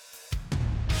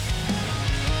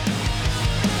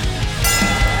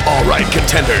right,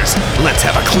 contenders. Let's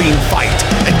have a clean fight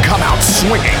and come out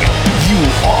swinging. You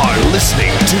are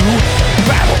listening to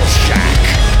BATTLESHACK.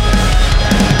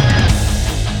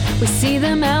 We see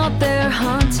them out there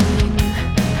hunting.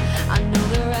 I know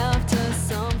they're after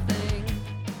something.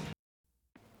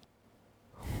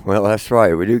 Well, that's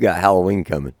right. We do got Halloween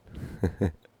coming.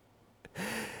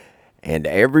 And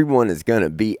everyone is going to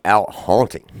be out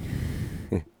haunting.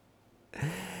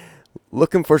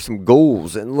 Looking for some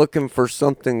ghouls and looking for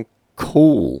something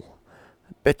cool.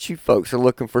 I bet you folks are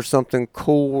looking for something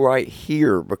cool right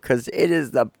here because it is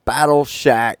the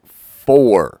BATTLESHACK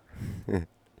 4.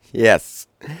 Yes.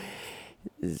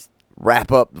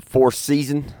 Wrap up the fourth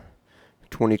season,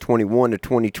 2021 to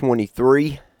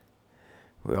 2023.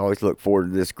 We always look forward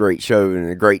to this great show and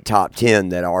the great top 10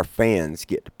 that our fans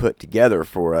get to put together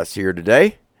for us here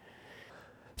today.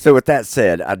 So with that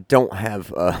said, I don't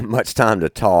have much time to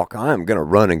talk. I'm going to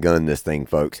run and gun this thing,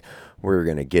 folks. We're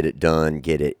going to get it done,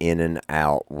 get it in and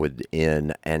out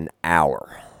within an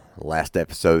hour. The last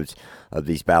episodes of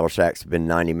these BattleShacks have been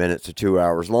 90 minutes to 2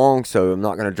 hours long, so I'm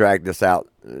not going to drag this out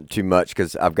too much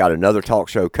because I've got another talk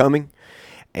show coming.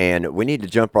 And we need to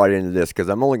jump right into this because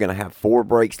I'm only going to have 4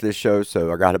 breaks this show,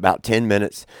 so I got about 10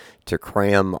 minutes to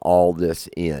cram all this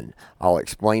in. I'll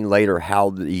explain later how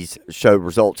these show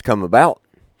results come about.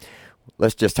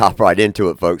 Let's just hop right into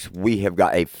it, folks. We have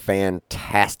got a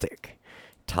fantastic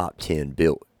top 10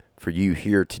 built for you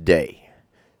here today.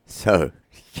 So,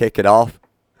 kick it off.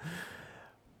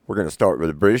 We're going to start with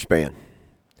a British band.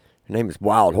 Her name is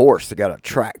Wild Horse. They got a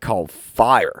track called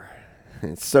Fire.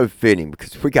 It's so fitting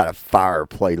because we got a fire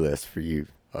playlist for you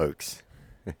folks.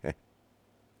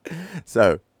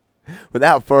 So,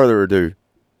 without further ado,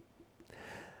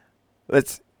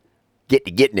 let's get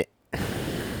to getting it.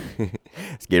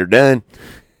 Let's get her done.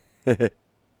 And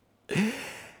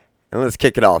let's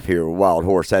kick it off here with Wild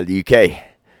Horse out of the UK.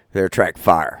 Their track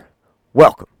Fire.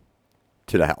 Welcome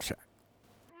to the Halshack.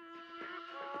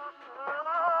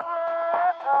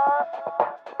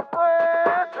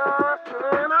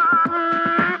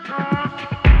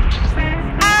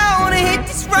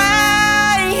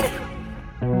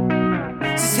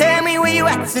 Tell me where you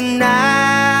at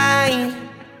tonight.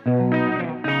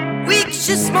 We could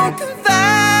just smoke and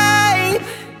vibe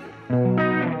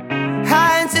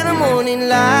high until the morning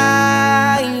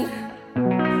light.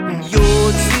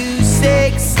 You're too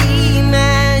sexy,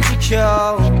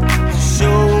 magical to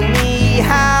show me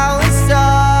how it's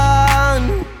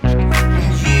done.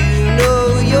 You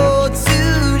know you're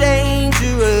too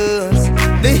dangerous.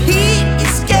 The heat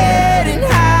is getting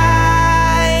high.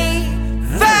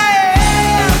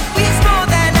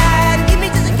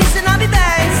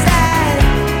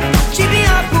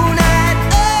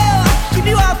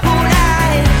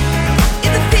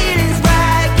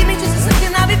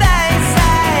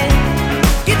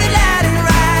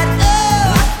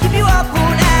 Up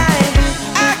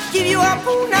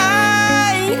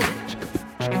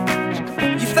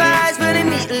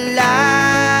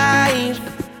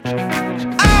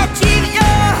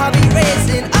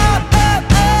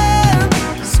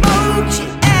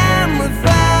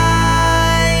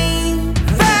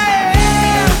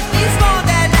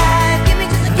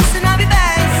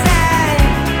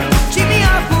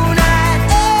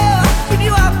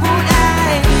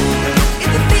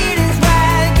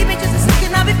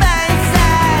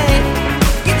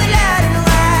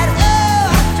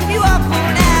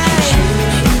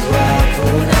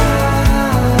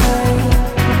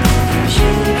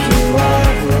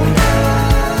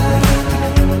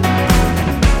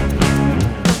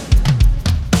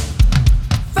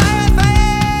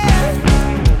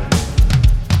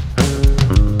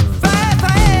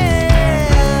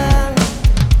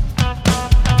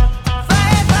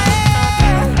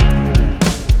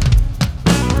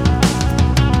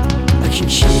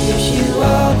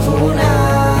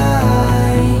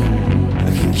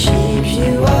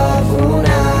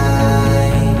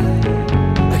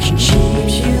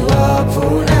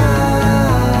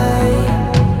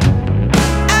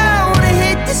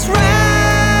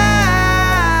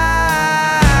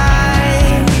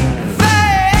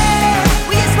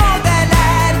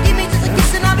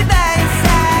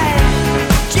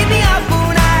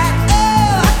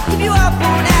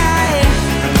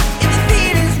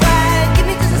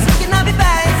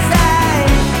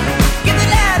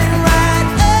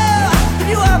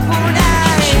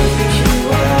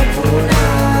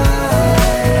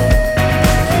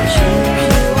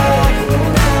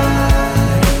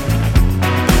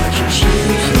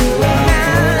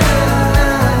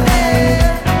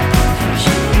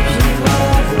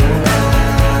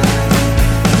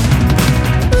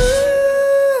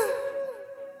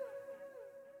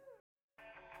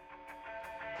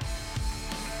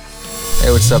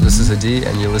what's up? This is Hadi,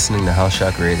 and you're listening to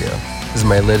Halshack Radio. This is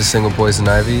my latest single, Poison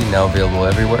Ivy, now available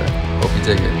everywhere. Hope you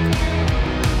dig it.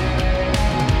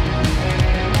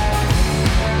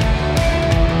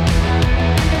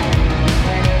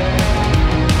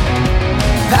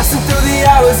 Passing through the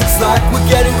hours, it's like we're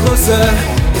getting closer.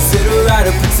 Is it alright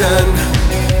to pretend?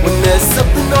 When there's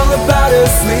something all about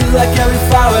us, sweet like every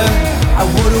flower I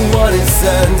wouldn't want to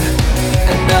send.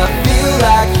 And I feel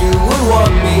like you would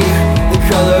want me. The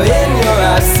color in your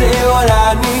eyes say what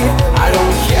I need. I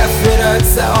don't care if it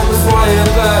hurts, I always want you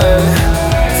to burn.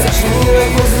 Touching me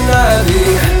like poison ivy,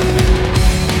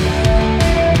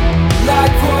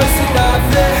 like poison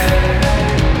ivy,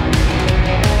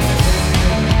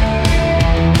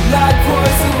 like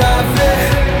poison ivy.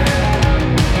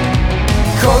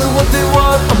 Call it what they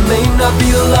want, I may not be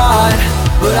a lot,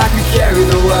 but I could carry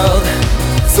the world.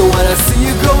 So when I see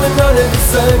you going under, the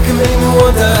sun can make me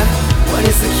wonder, what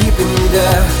is it keeping you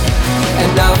there?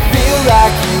 And I feel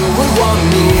like you would want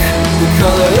me. The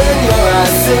color in your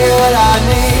eyes say what I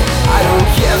need. I don't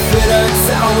care if it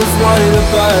hurts, I always wanted to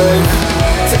burn.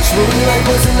 Touch me like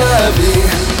poison ivy,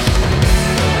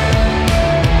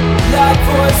 like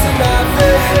poison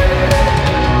ivy,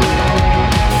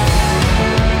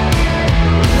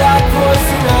 like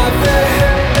poison ivy.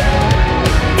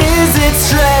 Is it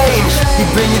strange? You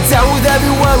bring it down with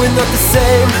every word, we're not the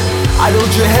same. I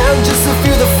hold your hand just to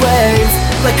feel the flames,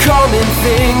 like common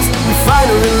things we find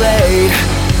or relate.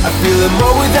 I feel it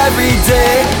more with every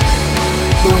day.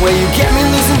 The way you get me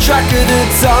losing track of the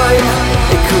time.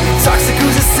 It could be toxic,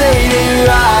 who's to say it ain't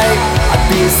right? I'd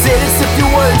be a sadist if you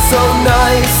weren't so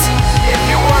nice. If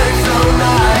you weren't so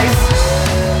nice.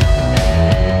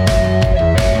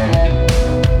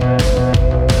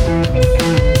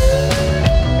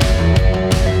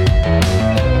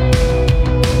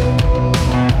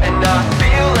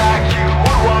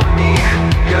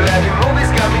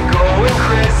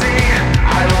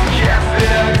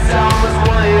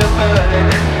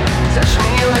 Touch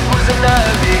me like poison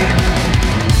ivy,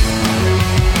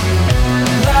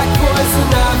 like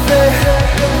poison ivy,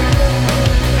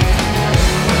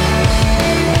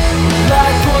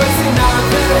 like poison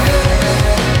ivy.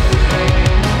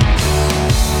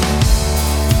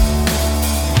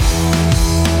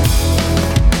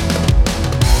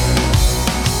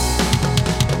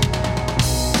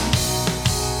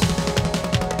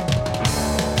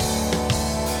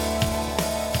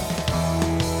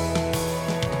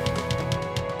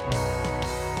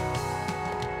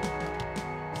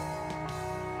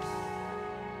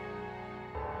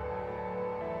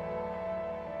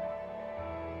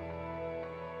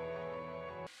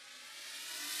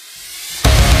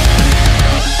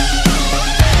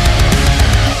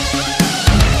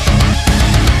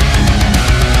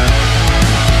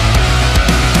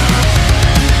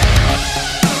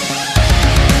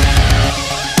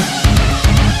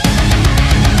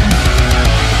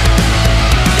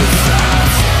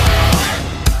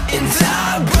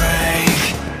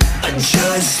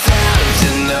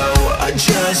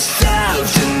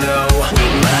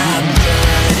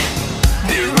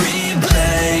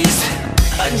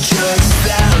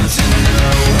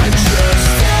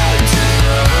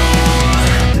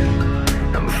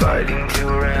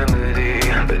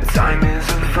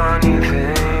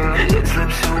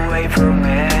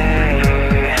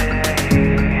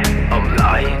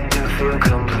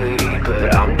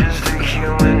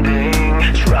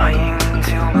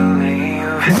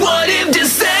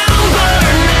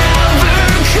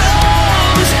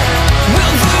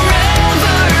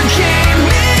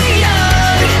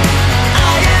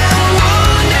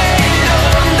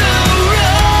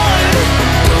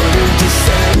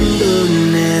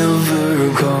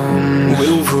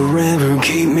 Will forever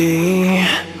keep me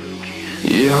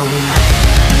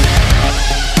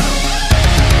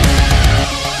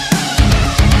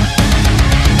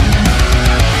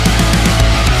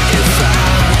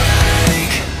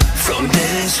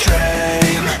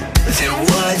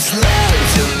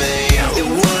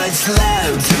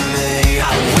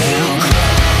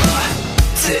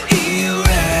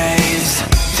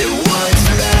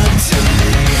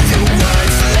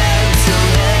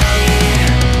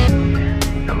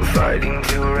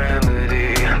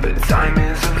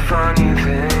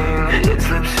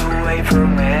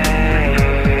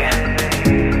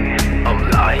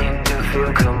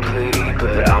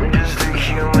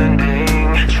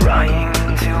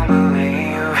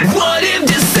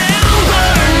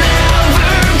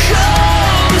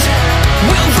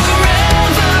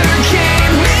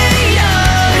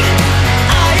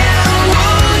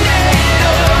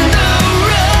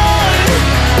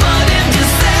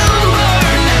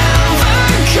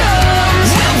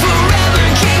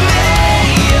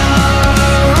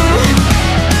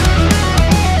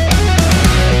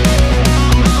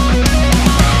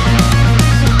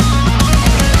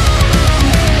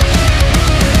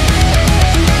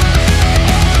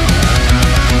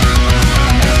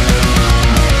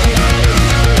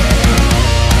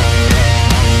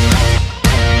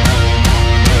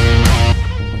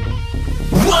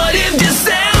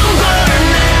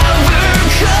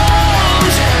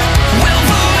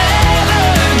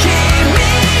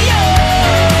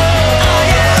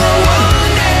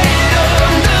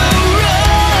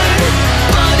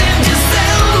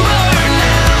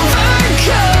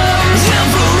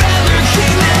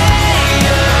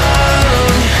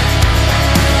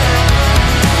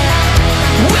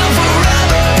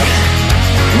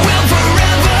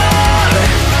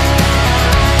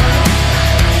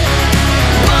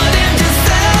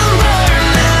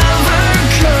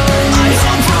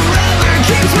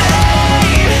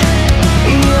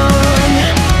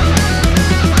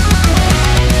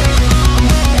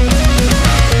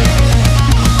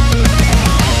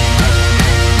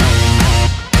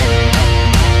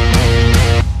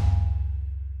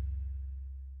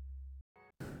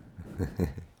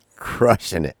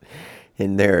crushing it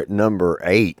in there at number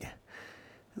 8.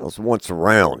 That was Once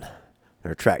Around,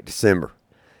 their track December.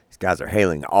 These guys are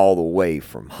hailing all the way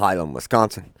from Highland,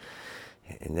 Wisconsin,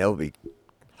 and they'll be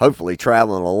hopefully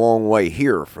traveling a long way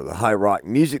here for the High Rock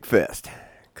Music Fest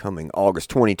coming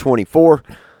August 2024.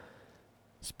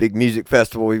 This big music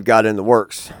festival we've got in the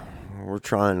works. We're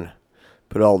trying to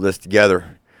put all this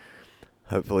together.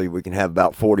 Hopefully we can have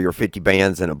about 40 or 50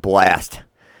 bands and a blast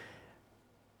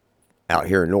out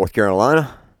here in North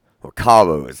Carolina. Well,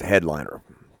 Cabo is the headliner,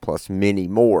 plus many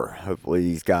more. Hopefully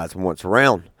these guys Once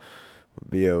Around will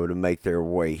be able to make their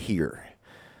way here.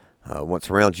 Once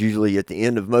Around's usually at the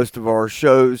end of most of our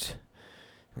shows.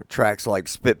 Tracks like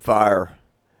Spitfire,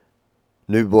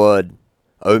 New Blood,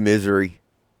 Oh Misery,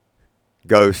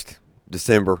 Ghost,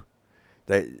 December.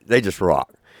 They just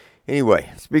rock.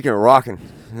 Anyway, speaking of rocking,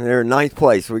 they're in 9th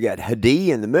place. We got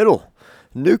Hadi in the middle,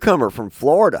 newcomer from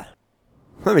Florida.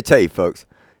 Let me tell you, folks,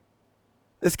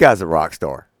 this guy's a rock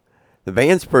star. The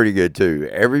band's pretty good, too.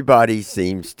 Everybody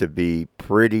seems to be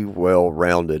pretty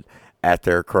well-rounded at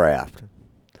their craft.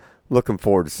 Looking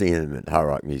forward to seeing them at High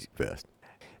Rock Music Fest.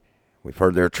 We've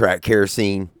heard their track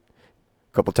Kerosene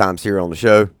a couple times here on the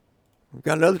show. We've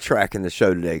got another track in the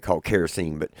show today called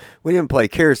Kerosene, but we didn't play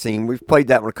Kerosene. We've played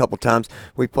that one a couple times.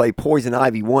 We played Poison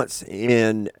Ivy once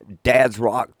in Dad's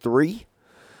Rock 3.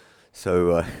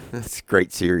 So that's a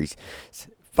great series. It's a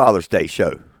Father's Day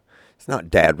show. It's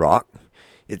not Dad Rock.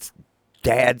 It's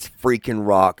Dad's Freaking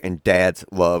Rock and Dad's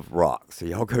Love Rock. So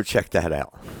y'all go check that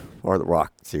out. Or the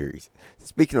Rock series.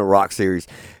 Speaking of Rock series,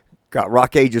 got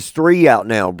Rock Ages 3 out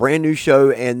now. Brand new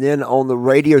show. And then on the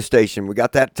radio station, we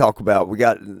got that to talk about. We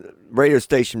got radio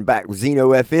station back with Zeno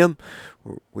FM.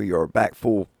 We are back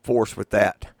full force with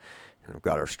that. And we've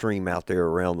got our stream out there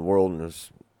around the world, and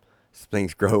this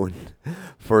thing's growing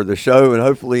for the show and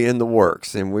hopefully in the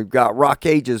works. And we've got Rock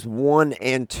Ages 1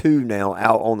 and 2 now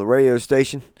out on the radio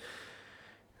station.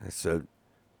 It's a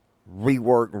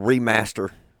rework,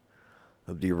 remaster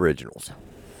of the originals.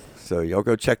 So y'all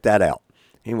go check that out.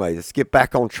 Anyway, let's get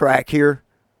back on track here.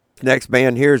 Next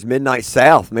band here is Midnight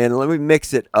South. Man, let me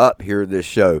mix it up here this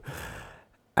show.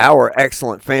 Our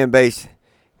excellent fan base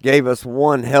gave us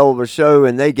one hell of a show,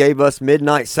 and they gave us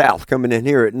Midnight South coming in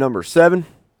here at number 7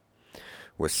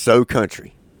 with So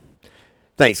Country.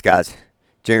 Thanks, guys.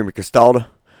 Jeremy Castaldo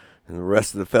and the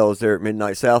rest of the fellas there at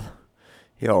Midnight South.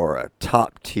 Y'all are a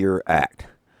top-tier act.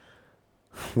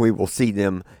 We will see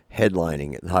them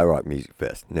headlining at the High Rock Music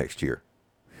Fest next year.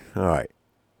 All right.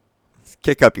 Let's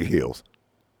kick up your heels.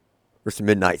 For some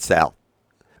Midnight South.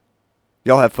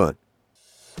 Y'all have fun.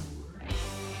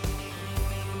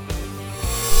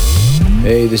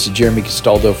 Hey, this is Jeremy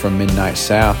Castaldo from Midnight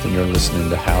South, and you're listening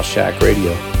to Halshack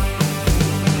Radio.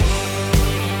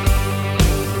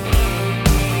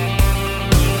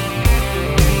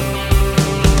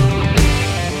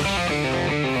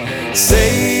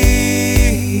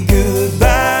 Say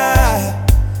goodbye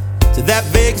to that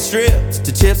Vegas strip,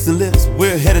 to chips and lips.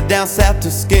 We're headed down south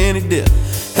to Skinny Dip.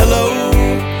 Hello,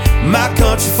 my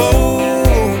country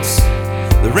folks.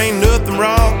 There ain't nothing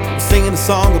wrong with singing a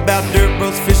song about dirt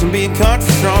roads, fishing, being country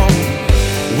strong.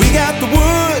 We got the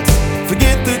woods,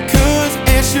 forget the coulds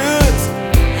and shoulds.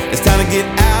 It's time to get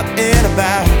out and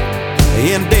about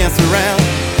and dance around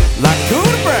like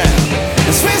Cooter Brown.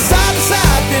 And swing side to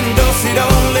side, then do-si-do.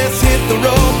 Let's hit the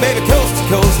road, baby, coast to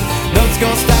coast. Nothing's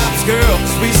gonna stop us, girl,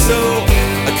 'cause we so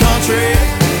a country.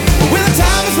 When the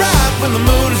time is right, when the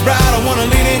moon is bright, I wanna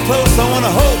lean in close, I wanna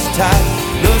hold you tight.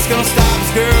 Nothing's gonna stop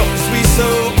us, girl, 'cause we so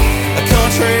a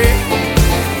country.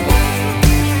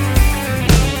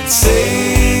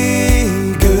 Say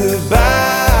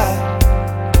goodbye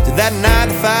to that 9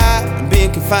 to 5 and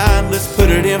being confined. Let's put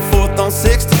it in 4th on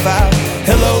 65.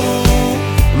 Hello,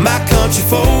 my country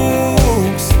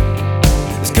folks.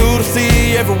 It's cool to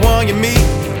see everyone you meet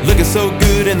looking so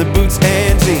good in the boots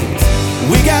and jeans.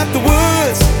 We got the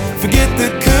woods, forget the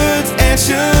coulds and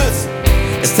shoulds.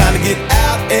 It's time to get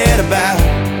out and about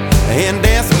and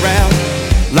dance around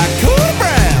like Cooter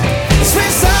Brown.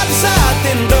 Swing side to side,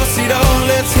 then do-si-do.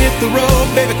 Let's hit the road,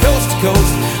 baby, coast to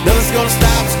coast. Nothing's gonna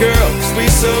stop us, girl, 'cause we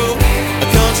so a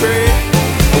country.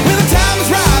 When the time is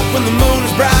right, when the moon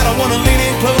is bright, I wanna lean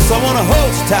in close, I wanna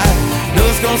hold you tight.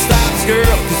 Nothing's gonna stop us,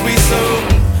 girl, 'cause we so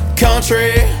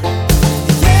country.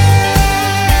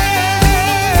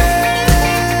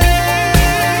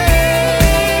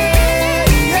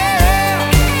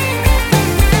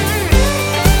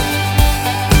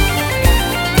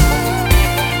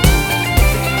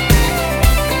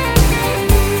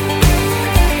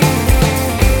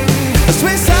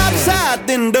 right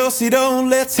then, do-si-do,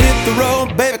 let's hit the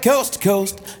road, baby, coast to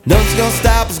coast. Nothing's gonna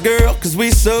stop us, girl, cause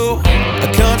we so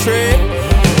a country.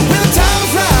 When the time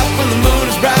is right, when the moon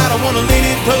is bright, I wanna lean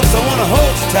in close, I wanna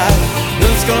hold you tight.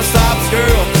 Nothing's gonna stop us,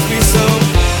 girl, cause we so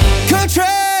country.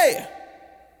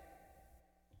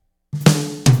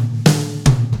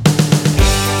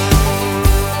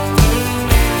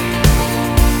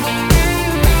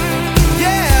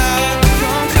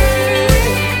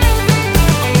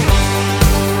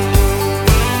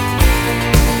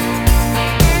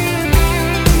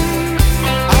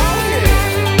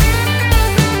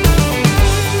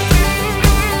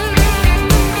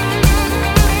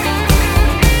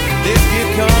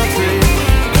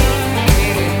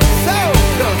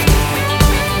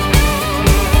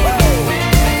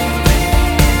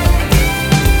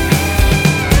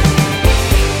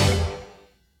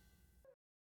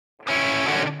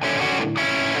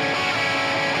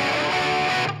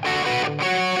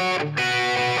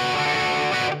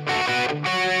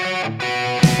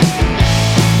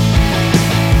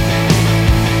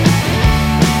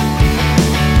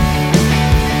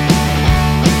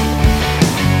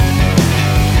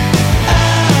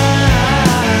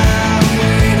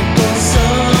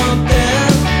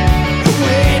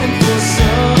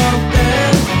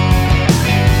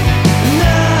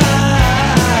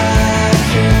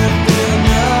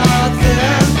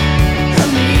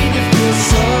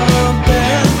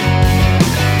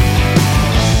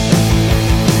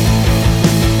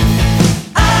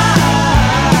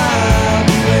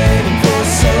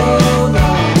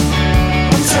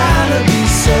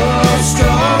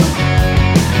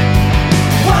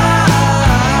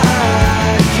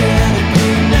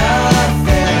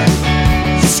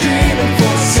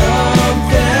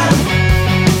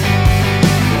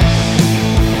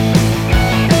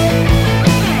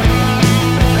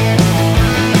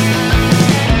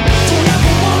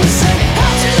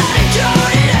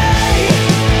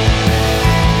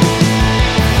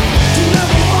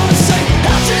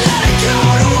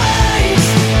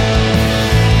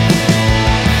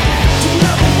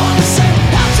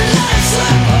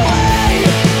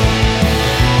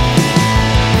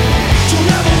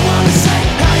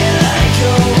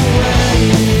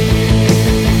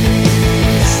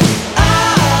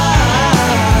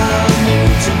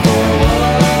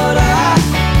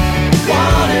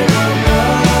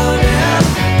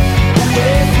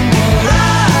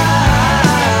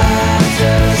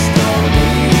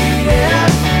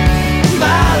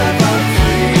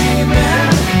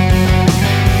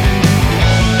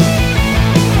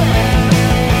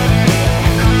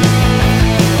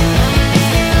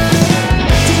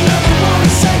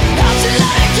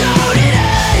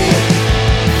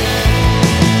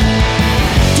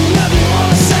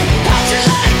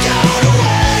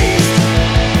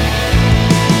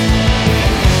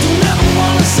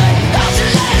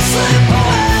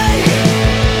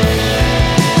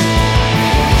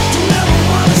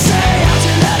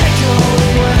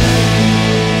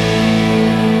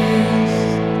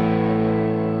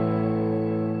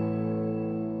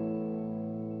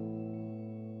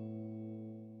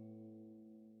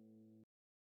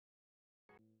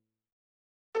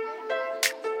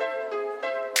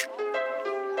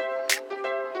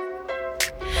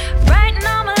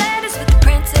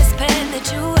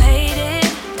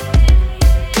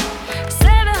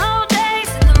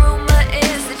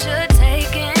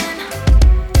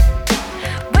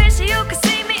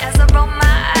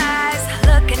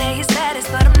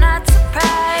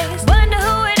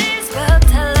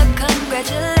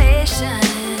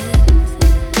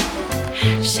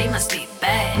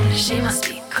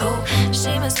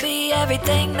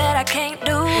 everything that I can't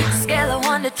do. Scale of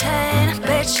 1 to 10,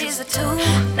 bet she's a 2.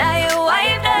 Now you're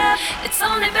wiped up, it's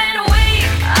only been a week.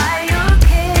 Are you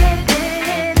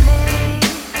kidding me?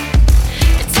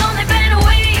 It's only been a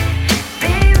week,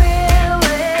 be real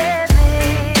with me.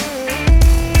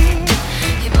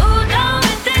 You moved on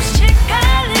with this chick,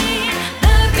 Eileen,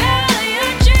 the girl of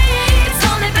your dreams. It's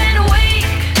only been a week,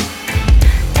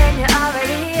 and you're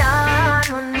already on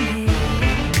with me.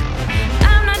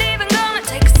 I'm not even gonna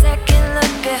take a second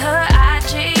look at her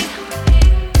IG.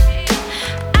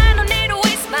 I don't need to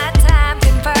waste my time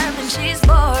confirming she's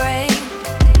boring.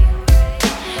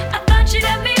 I thought she'd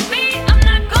have me beat, I'm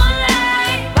not gonna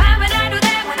lie. Why would I do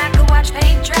that when I could watch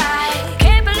paint dry?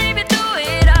 Can't believe you threw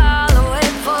it all away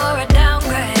for a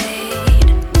downgrade.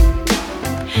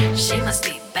 She must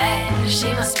be bad,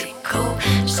 she must be cool,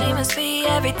 she must be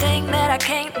everything that I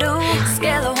can't do.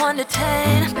 Scale of 1 to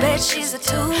 10, bet she's a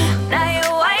 2. Now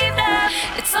you're wiped up,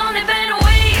 it's only been a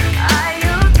week. Are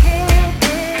you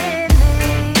kidding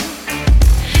me?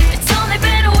 It's only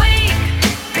been a week,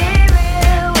 be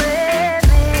real with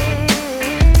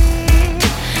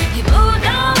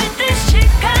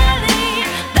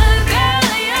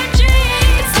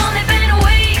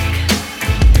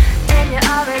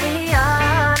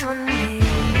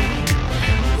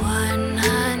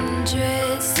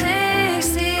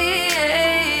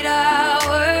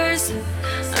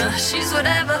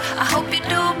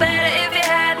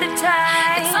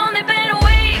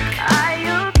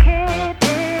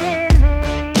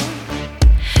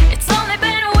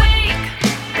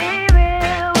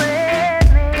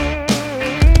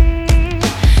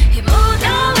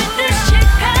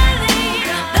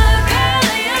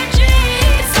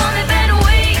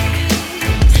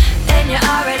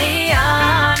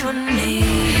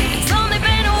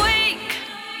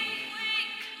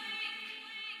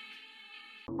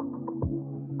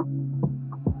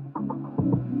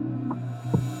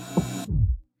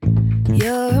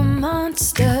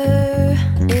monster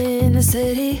in the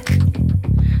city,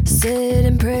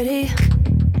 sitting pretty.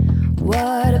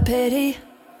 What a pity.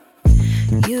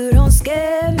 You don't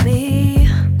scare me,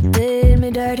 did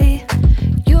me dirty.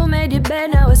 You made your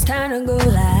bed, now it's time to go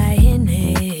lie in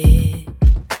it.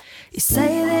 You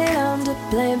say that I'm to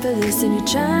blame for this, and you're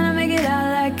trying to make it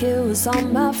out like it was all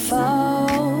my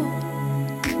fault.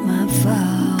 My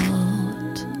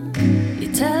fault.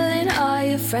 You're telling all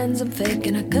your friends I'm fake,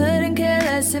 and I couldn't care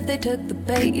less if they took the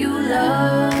bait you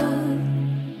love.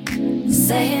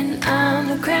 Saying I'm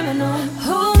the criminal.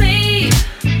 Who me?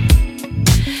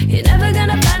 You're never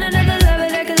gonna find another lover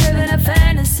that could live in a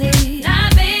fantasy.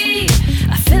 Not me.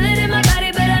 I feel it in my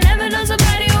body, but I never know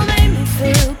somebody who made me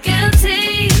feel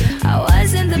guilty. I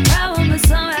wasn't the problem, but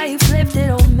somehow you flipped it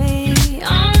on me.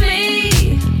 On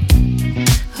me.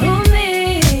 Who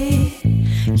me?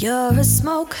 You're a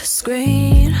smoke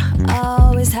screen,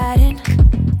 always hiding,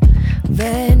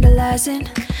 vandalizing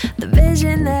the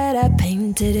vision that I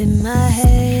painted in my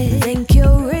head. Think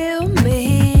you're real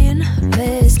mean,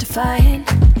 mystifying.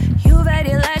 You've had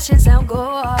your lashes now go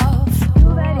off.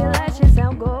 You've had your lashes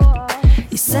now go off.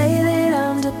 You say that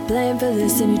I'm to blame for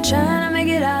this, and you're trying to make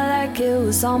it out like it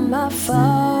was all my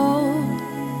fault.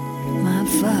 My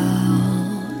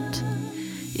fault.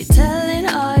 You're telling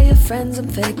all your friends I'm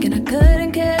fake, and I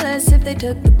couldn't care less if they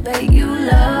took the bait you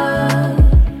love.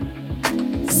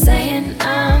 Saying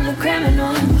I'm the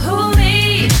criminal. Who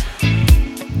me?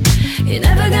 You're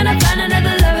never gonna find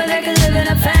another lover that could live in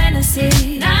a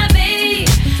fantasy. Not me.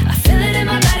 I feel it in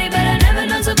my body, but I never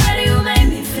know somebody who made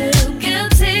me feel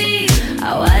guilty.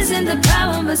 I wasn't the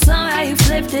problem, but somehow you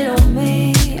flipped it on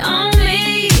me. On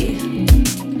me.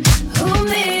 Who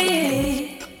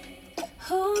me?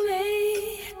 Who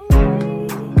me?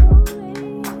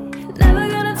 Never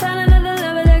gonna find another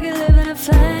lover that could live in a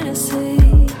fantasy.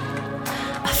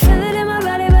 I feel it in my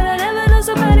body, but I never know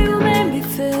somebody who made me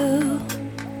feel.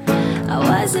 I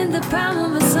wasn't the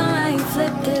problem, but somehow you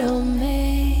flipped it on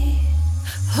me.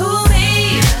 Who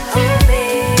me? Who me?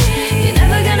 You're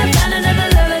never gonna find another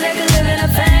lover that could live in a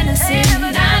fantasy.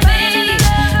 Not me.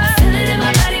 I feel it in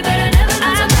my body, but I never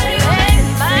know somebody who made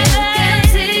me feel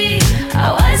guilty. I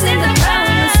wasn't the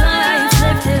problem, but somehow you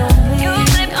flipped it on me. You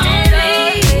flipped it on me.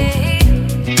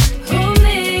 Who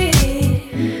me?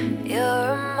 You're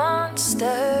a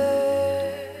monster.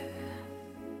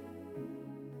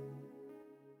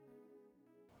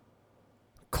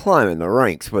 Climbing the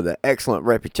ranks with an excellent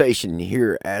reputation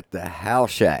here at the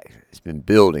Halshack. It's been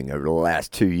building over the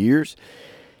last 2 years.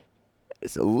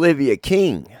 It's Olivia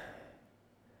King.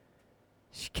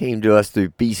 She came to us through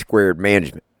B Squared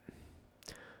Management,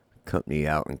 a company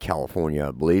out in California,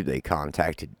 I believe. They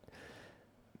contacted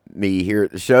me here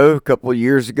at the show a couple of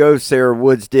years ago. Sarah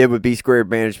Woods did with B Squared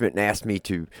Management and asked me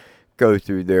to go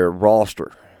through their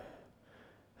roster.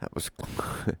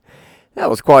 That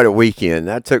was quite a weekend.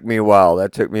 That took me a while.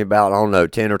 That took me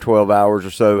about, 10 or 12 hours or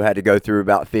so. Had to go through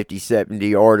about 50,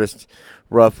 70 artists,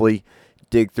 roughly,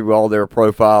 dig through all their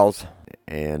profiles.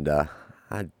 And I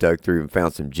dug through and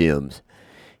found some gems.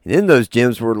 And in those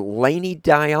gems were Lainey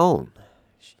Dion.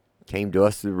 She came to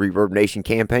us through the Reverb Nation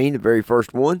campaign, the very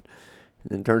first one. And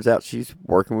then turns out she's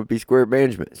working with B Squared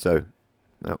Management. So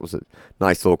that was a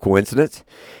nice little coincidence.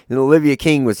 And Olivia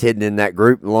King was hidden in that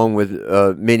group along with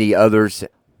many others.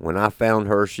 When I found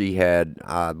her, she had,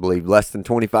 I believe, less than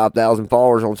 25,000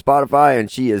 followers on Spotify,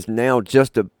 and she is now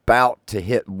just about to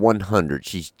hit 100.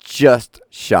 She's just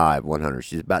shy of 100.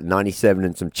 She's about 97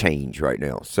 and some change right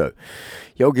now. So,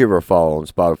 y'all give her a follow on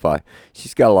Spotify.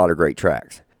 She's got a lot of great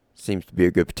tracks. Seems to be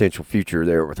a good potential future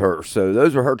there with her. So,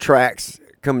 those are her tracks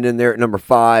coming in there at number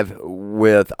 5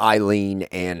 with Eileen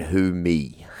and Who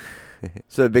Me.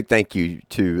 So a big thank you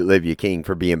to Olivia King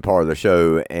for being part of the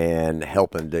show and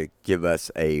helping to give us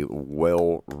a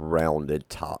well-rounded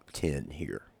top 10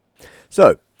 here.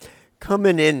 So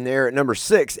coming in there at number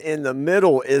 6 in the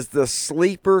middle is the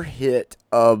sleeper hit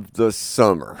of the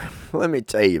summer. Let me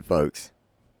tell you, folks,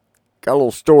 got a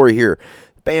little story here.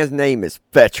 The band's name is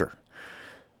Fetcher.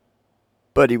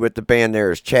 Buddy with the band there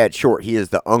is Chad Short. He is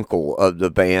the uncle of the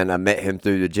band. I met him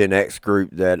through the Gen X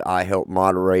group that I helped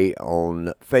moderate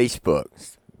on Facebook.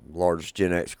 It's the largest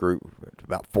Gen X group,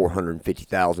 about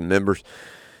 450,000 members.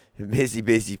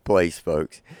 Busy place,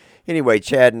 folks. Anyway,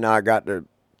 Chad and I got to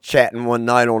chatting one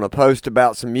night on a post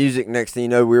about some music. Next thing you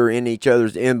know, we were in each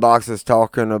other's inboxes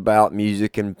talking about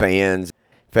music and bands.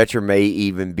 Fetcher may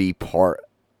even be part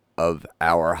of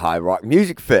our High Rock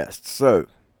Music Fest. So,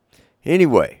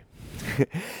 anyway.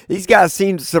 These guys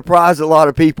seem to surprise a lot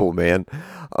of people, man.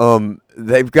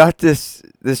 They've got this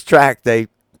track they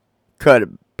cut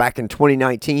back in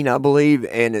 2019, I believe,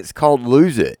 and it's called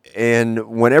Lose It. And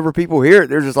whenever people hear it,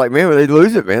 they're just like, man, they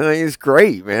lose it, man. I think it's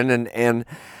great, man. And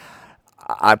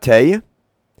I tell you,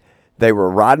 they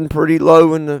were riding pretty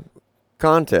low in the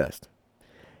contest.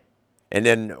 And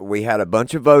then we had a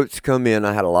bunch of votes come in.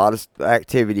 I had a lot of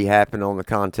activity happen on the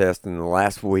contest in the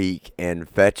last week, and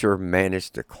Fetcher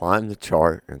managed to climb the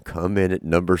chart and come in at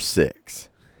number 6.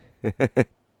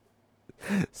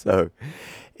 So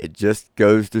it just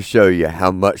goes to show you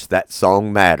how much that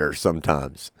song matters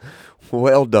sometimes.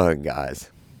 Well done,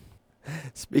 guys.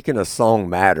 Speaking of song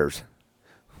matters,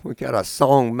 we got a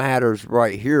song matters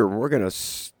right here. We're going to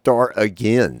start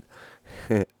again.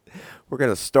 We're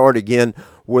going to start again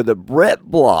with a Brit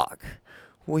block.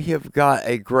 We have got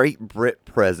a great Brit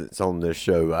presence on this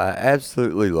show. I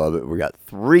absolutely love it. We got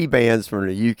 3 bands from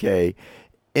the UK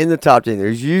in the top 10.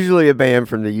 There's usually a band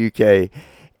from the UK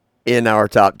in our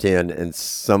top 10 in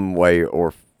some way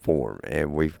or form.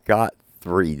 And we've got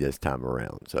 3 this time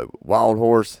around. So Wild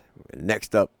Horse.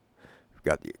 Next up, we've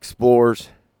got the Explorers.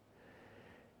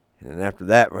 And then after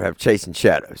that, we have Chasing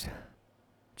Shadows.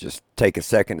 Just take a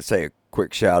second to say a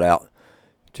quick shout out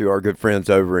to our good friends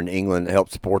over in England that help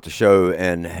support the show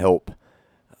and help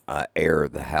air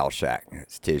the Halshack.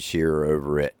 It's Tiz Shearer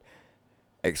over at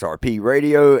XRP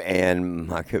Radio and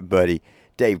my good buddy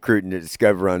Dave Cruton at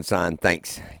Discover Unsigned.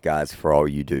 Thanks, guys, for all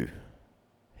you do.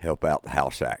 Help out the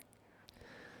Halshack.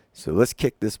 So let's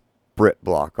kick this Brit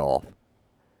block off.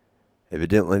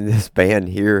 Evidently, this band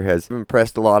here has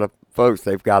impressed a lot of folks.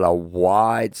 They've got a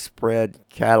widespread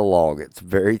catalog. It's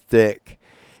very thick.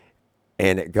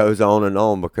 And it goes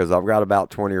on because I've got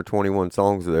about 20 or 21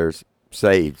 songs of theirs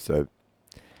saved. So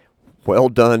well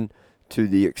done to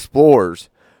the Explorers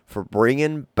for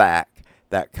bringing back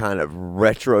that kind of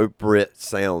retro Brit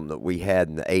sound that we had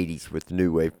in the 80s with the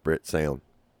new wave Brit sound.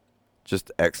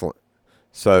 Just excellent.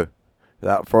 So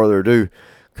without further ado,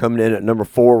 coming in at number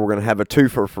 4, we're going to have a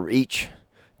twofer for each.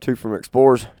 2 from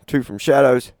Explorers, 2 from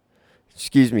Shadows.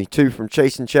 2 from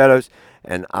Chasing Shadows.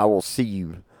 And I will see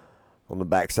you on the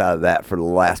backside of that for the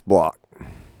last block.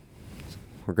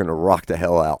 We're going to rock the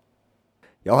hell out.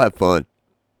 Y'all have fun.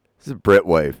 This is Brit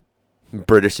Wave.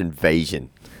 British Invasion.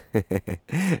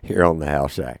 Here on the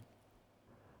Halshack.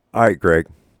 All right, Greg,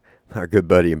 our good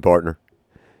buddy and partner.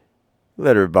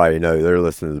 Let everybody know they're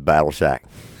listening to the Battle Shack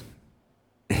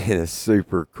in a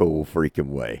super cool freaking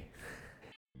way.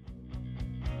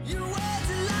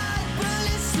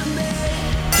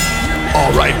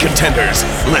 All right, contenders,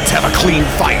 let's have a clean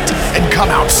fight and come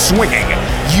out swinging.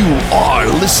 You are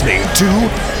listening to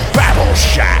Battle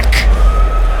Shack.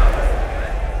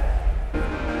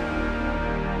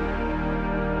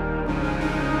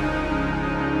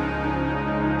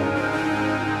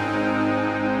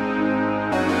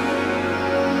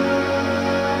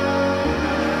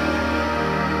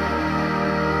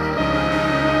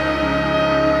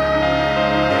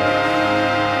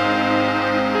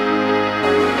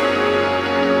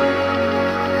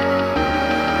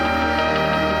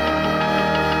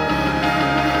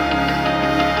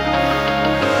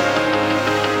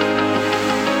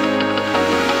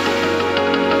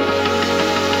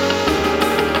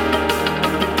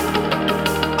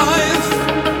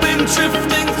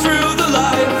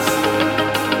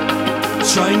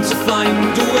 Trying to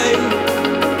find a way,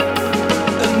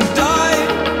 and I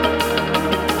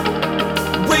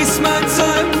waste my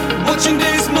time watching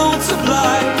days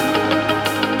multiply,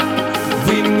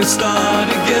 waiting to start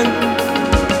again.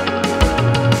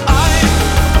 I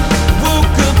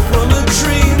woke up from a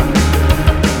dream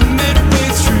midway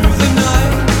through the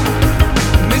night,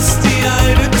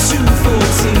 misty-eyed at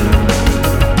 2:14.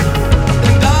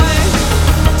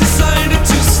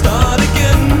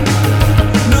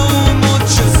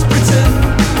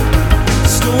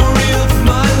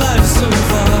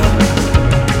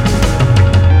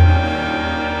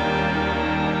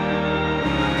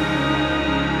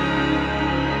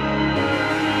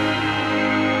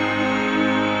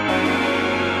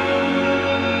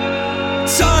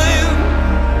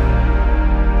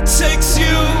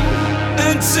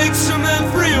 Takes from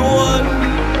everyone.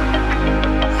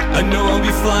 I know I'll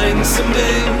be fine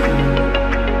someday.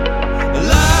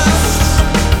 Last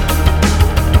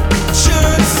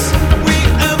chance we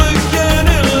ever get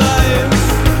in life.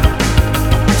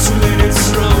 Too late, it's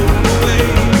thrown away.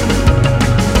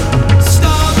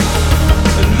 Stop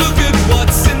and look at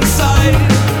what's inside.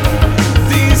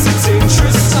 These are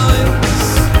dangerous times.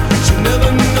 You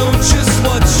never know just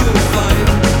what you'll find.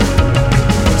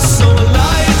 So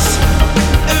alive.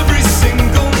 Every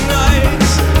single night,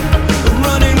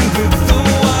 running with the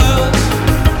wild.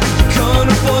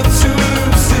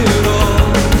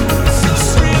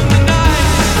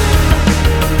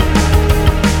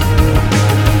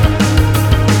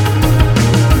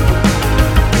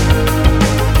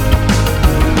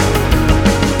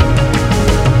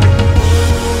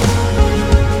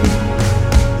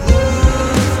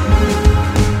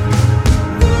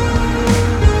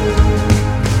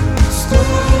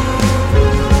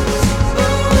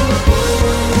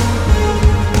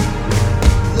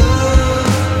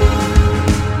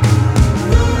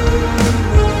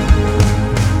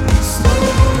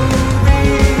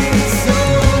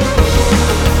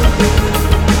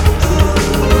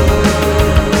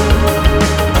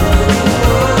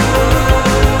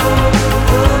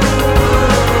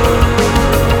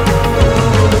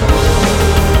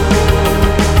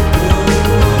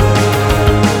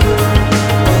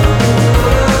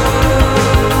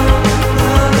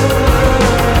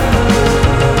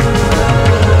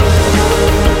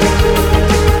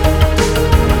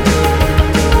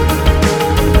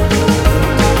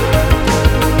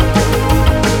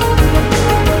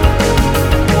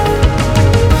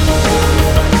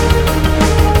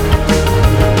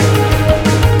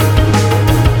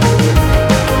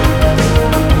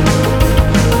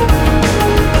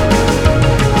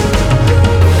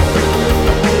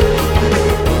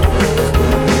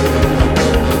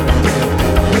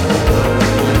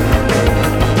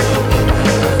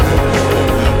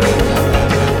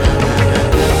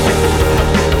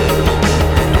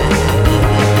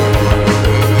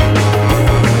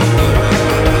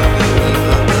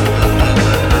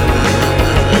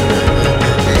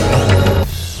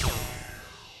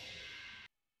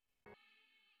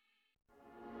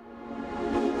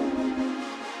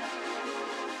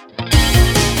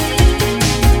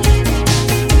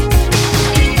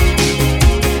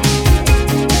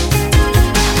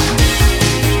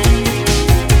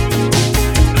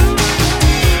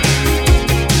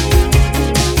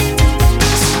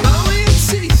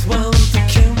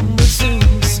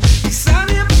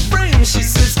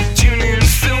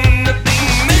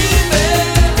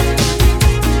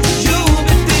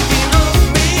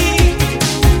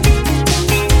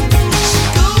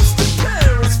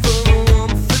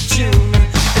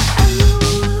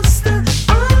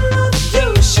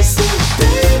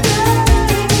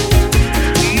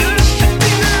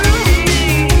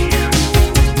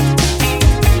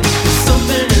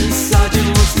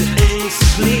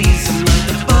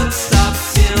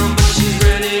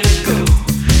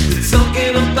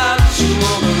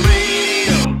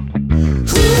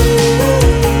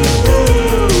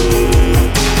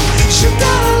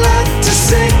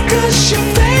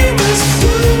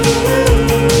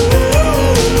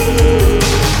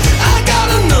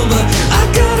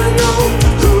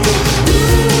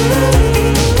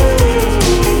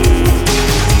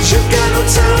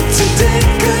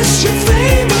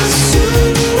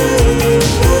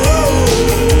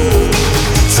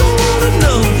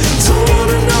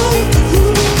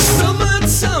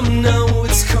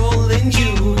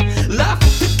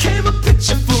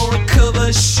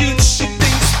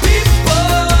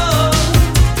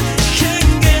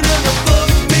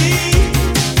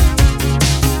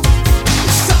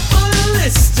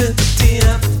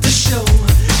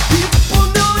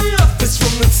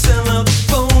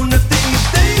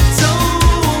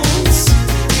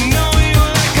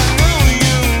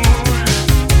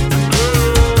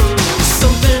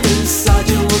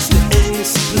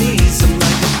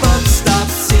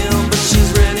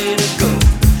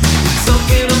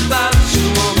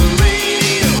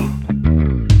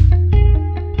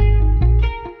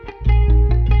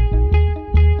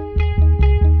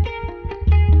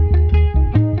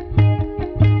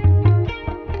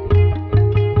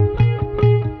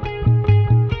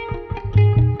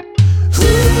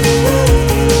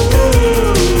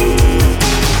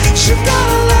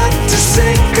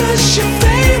 'cause you're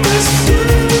famous.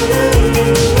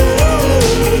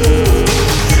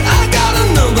 I got a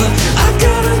number, I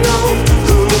gotta know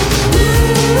who.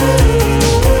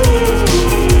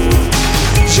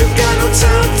 You got no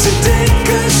time today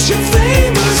 'cause you're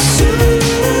famous.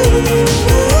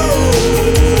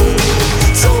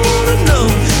 Don't wanna know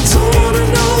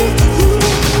who.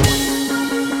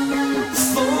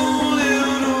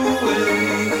 Falling away,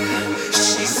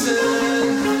 she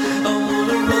said, I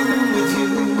wanna run with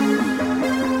you.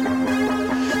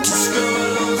 Discover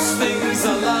those things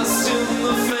I lost in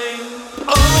the flame.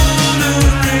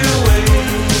 Ordinary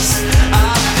ways,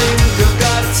 I think I've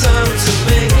got time to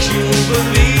make you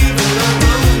believe that I'm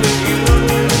run with you.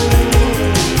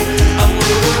 I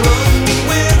wanna run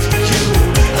with you.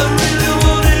 I really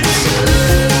wanted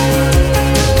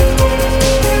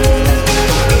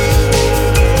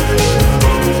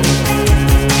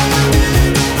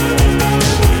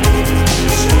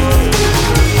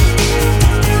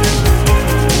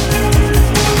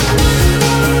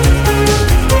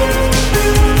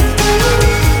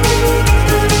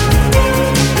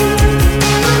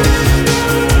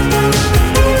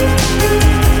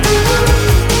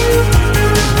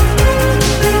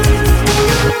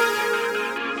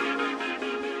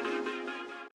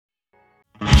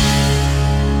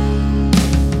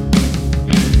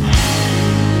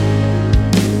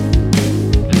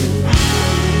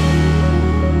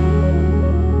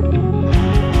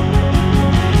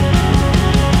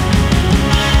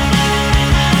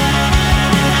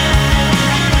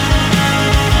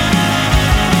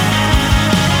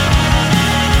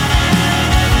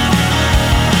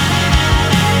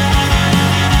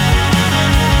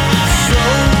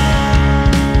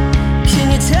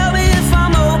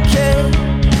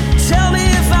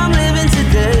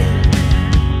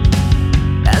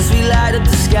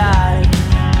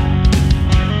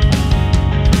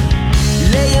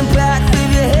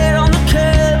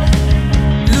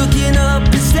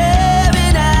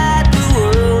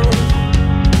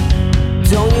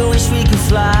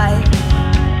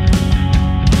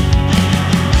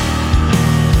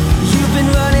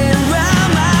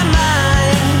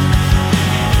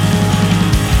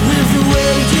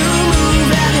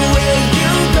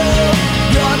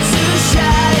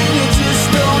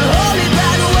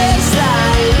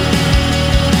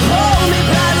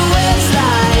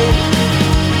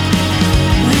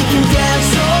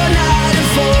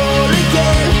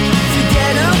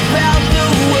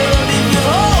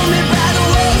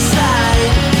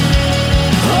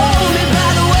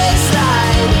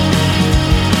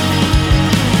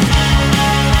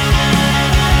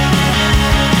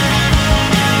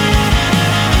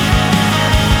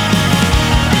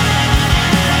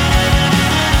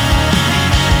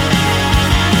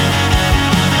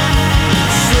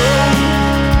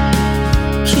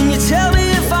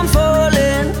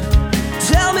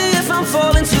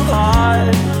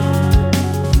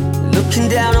looking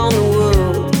down on the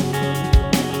world.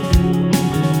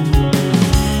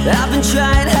 I've been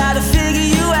trying how to figure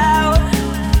you out.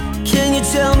 Can you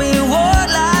tell me what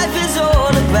life is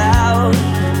all about?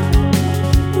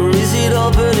 Or is it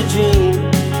all but a dream?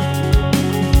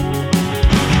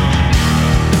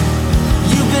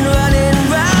 You've been running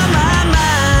around my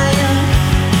mind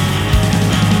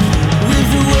with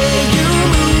the way you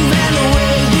move and the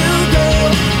way you go.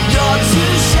 You're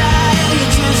too shy and you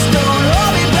just don't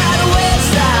hold me by the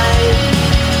waistline.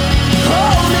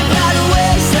 Hold me by the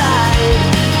waistline.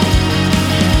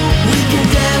 We can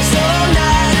dance all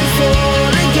night and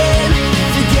fall again.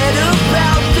 Forget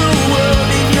about the world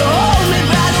if you hold me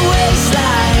by the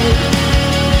waistline.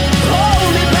 Hold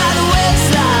me by the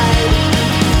waistline.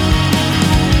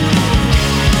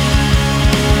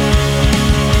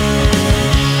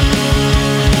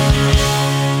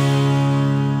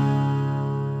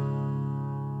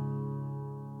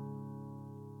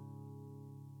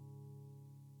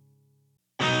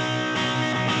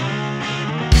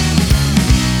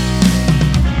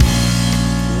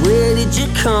 Where did you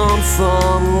come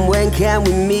from? When can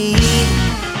we meet?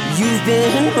 You've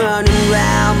been running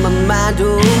round my mind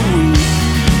all week.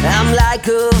 I'm like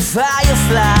a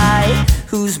firefly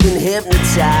who's been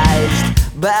hypnotized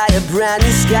by a brand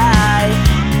new sky.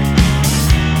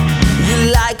 You're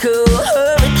like a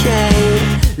hurricane,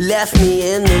 left me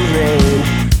in the rain.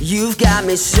 You've got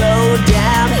me so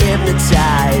damn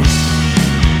hypnotized.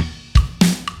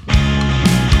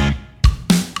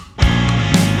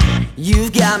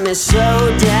 You've got me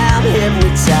so damn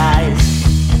hypnotized.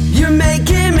 You're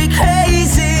making me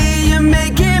crazy, you're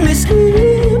making me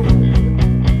scream.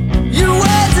 Your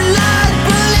words are like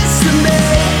bullets to me.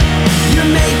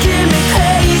 You're making me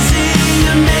crazy,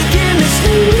 you're making me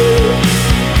scream.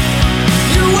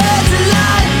 Your words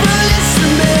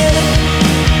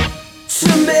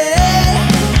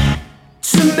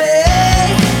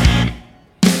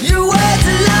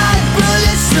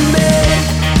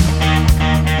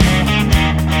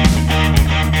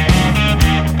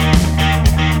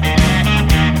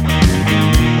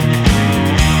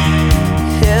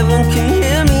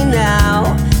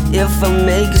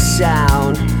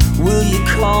Will you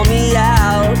call me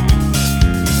out?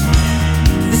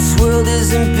 This world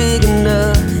isn't big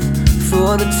enough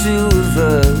for the two of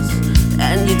us.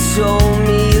 And you told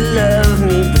me you love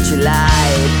me, but you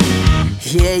lied.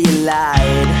 Yeah, you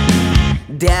lied.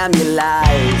 Damn, you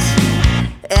lied.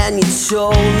 And you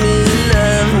told me you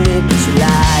love me, but you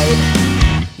lied.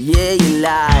 Yeah, you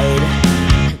lied.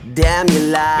 Damn, you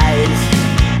lied.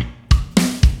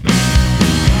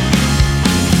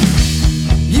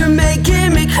 You're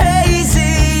making me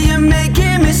crazy, you're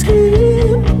making me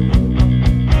scream.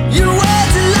 Your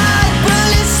words are like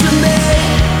bullets to me.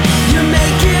 You're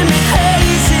making me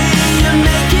crazy, you're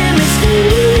making me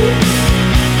scream.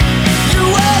 Your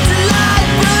words are like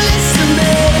bullets to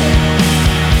me.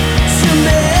 To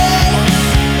me,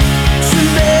 to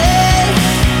me.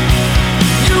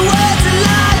 Your words are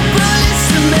like bullets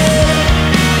to me.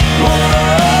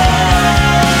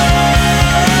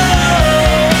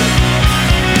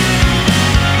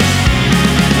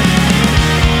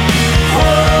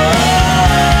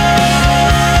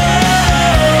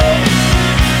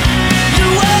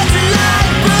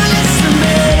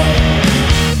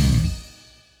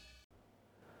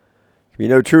 You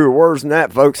know truer words than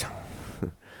that, folks.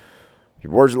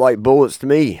 Your words are like bullets to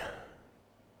me.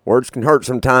 Words can hurt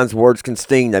sometimes. Words can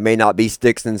sting. They may not be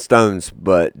sticks and stones,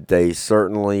 but they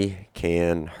certainly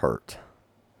can hurt.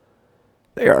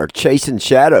 They are Chasing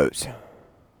Shadows.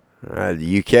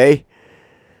 The UK,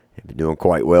 they've been doing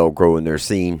quite well growing their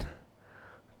scene.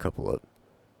 A couple of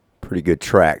pretty good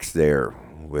tracks there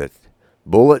with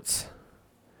Bullets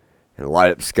and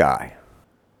Light Up Sky.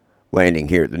 Landing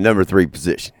here at the number 3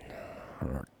 position.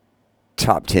 Our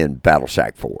top 10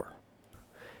 BattleShack 4.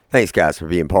 Thanks, guys, for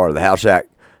being part of the Halshack.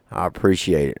 I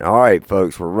appreciate it. All right,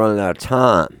 folks, we're running out of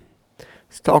time.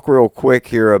 Let's talk real quick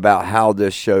here about how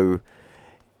this show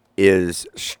is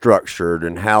structured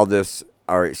and how this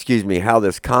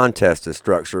contest is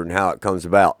structured and how it comes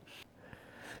about.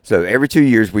 So every 2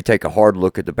 years, we take a hard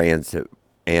look at the bands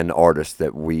and artists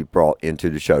that we brought into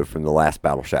the show from the last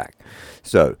BattleShack.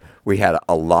 So we had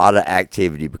a lot of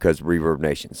activity because of Reverb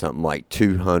Nation, something like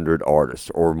 200 artists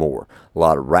or more. A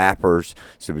lot of rappers,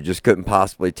 so we just couldn't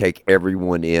possibly take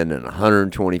everyone in, and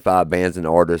 125 bands and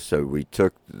artists, so we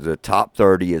took the top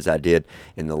 30 as I did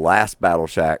in the last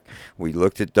BattleShack. We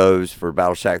looked at those for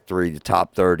BattleShack 3, the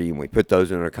top 30, and we put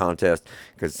those in a contest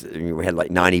because we had like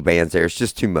 90 bands there. It's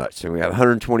just too much. So we have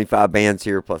 125 bands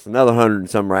here plus another 100 and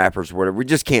some rappers or whatever. We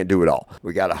just can't do it all.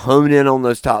 We got to hone in on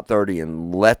those top 30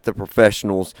 and let the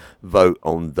professionals vote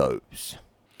on those.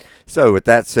 So with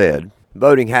that said,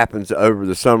 voting happens over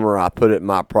the summer. I put it in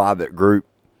my private group.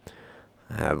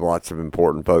 I have lots of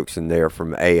important folks in there,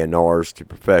 from A&Rs to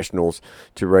professionals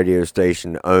to radio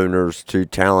station owners to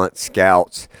talent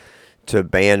scouts to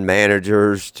band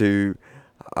managers to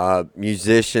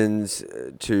musicians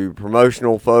to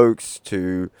promotional folks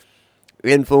to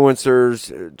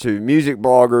influencers to music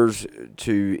bloggers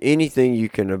to anything you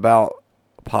can about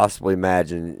possibly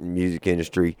imagine in the music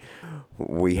industry.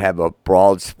 We have a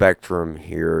broad spectrum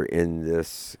here in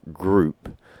this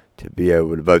group to be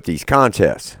able to vote these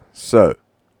contests. So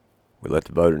we let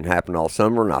the voting happen all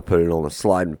summer, and I put it on a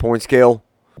sliding point scale.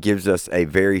 It gives us a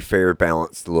very fair,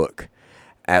 balanced look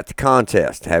at the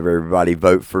contest. Have everybody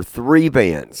vote for 3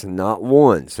 bands and not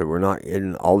 1. So we're not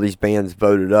getting all these bands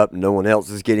voted up. No one else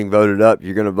is getting voted up.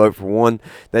 You're going to vote for one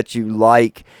that you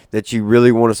like, that you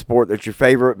really want to support, that's your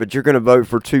favorite, but you're going to vote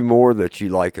for 2 more that you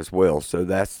like as well. So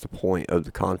that's the point of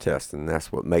the contest, and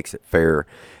that's what makes it fair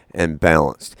and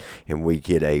balanced. And we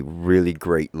get a really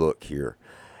great look here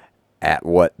at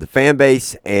what the fan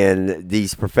base and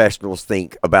these professionals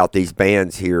think about these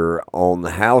bands here on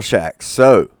the Halshack.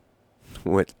 So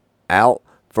without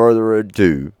further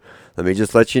ado, let me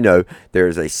just let you know,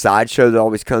 there's a sideshow that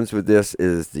always comes with this.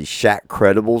 Is the Shack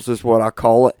Credibles is what I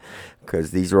call it,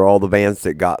 because these are all the bands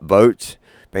that got votes,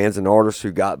 bands and artists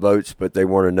who got votes, but they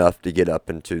weren't enough to get up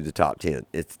into the top 10.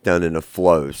 It's done in a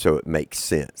flow, so it makes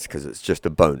sense, because it's just a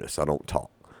bonus. I don't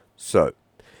talk. So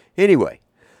anyway,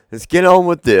 let's get on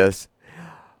with this.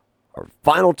 Our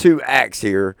final 2 acts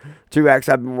here, 2 acts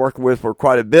I've been working with for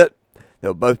quite a bit.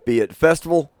 They'll both be at the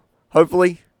festival.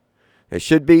 Hopefully, they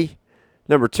should be.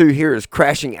 Number 2 here is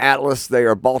Crashing Atlas. They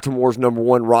are Baltimore's number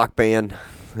 1 rock band.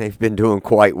 They've been doing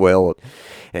quite well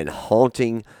and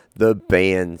haunting the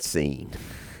band scene.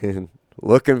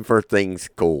 Looking for things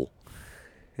cool.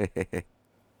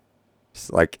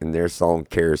 Just like in their song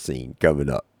Kerosene coming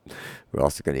up. We're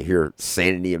also going to hear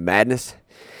Sanity of Madness.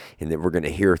 And then we're going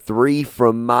to hear 3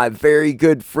 from my very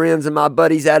good friends and my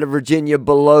buddies out of Virginia,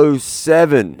 Below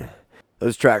 7.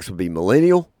 Those tracks will be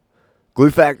Millennial, Glue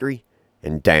Factory,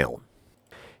 and Down.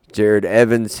 Jared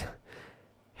Evans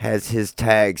has his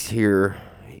tags here,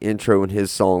 introing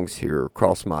his songs here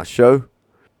across my show.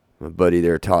 My buddy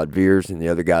there, Todd Veers, and the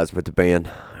other guys with the band.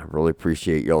 I really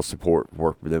appreciate y'all's support.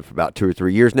 Worked with them for about 2 or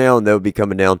 3 years now, and they'll be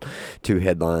coming down to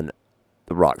headline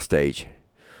the rock stage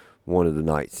one of the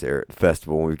nights there at the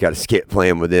festival. We've got a skit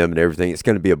playing with them and everything. It's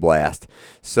going to be a blast.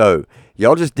 So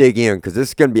y'all just dig in, because this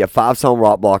is going to be a 5-song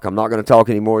rock block. I'm not going to talk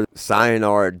anymore.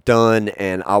 Sayonara, done,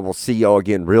 and I will see y'all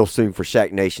again real soon for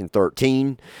Shack Nation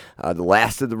 13, the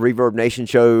last of the Reverb Nation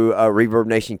show, Reverb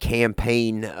Nation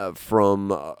campaign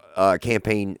from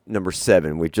campaign number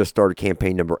 7. We've just started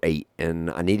campaign number 8, and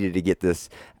I needed to get this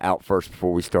out first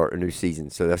before we start a new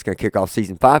season. So that's going to kick off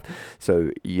season 5.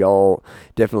 So y'all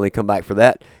definitely come back for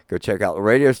that. Go check out the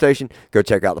radio station. Go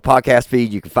check out the podcast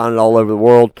feed. You can find it all over the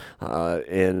world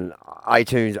in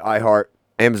iTunes, iHeart,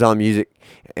 Amazon Music,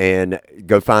 and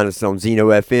go find us on Zeno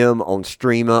FM, on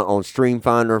Streama, on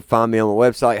Streamfinder. Find me on the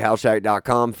website,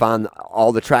 halshack.com. Find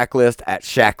all the track list at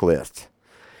Shack List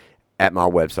at my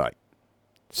website.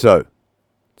 So,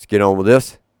 let's get on with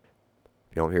this.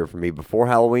 If you don't hear from me before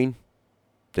Halloween,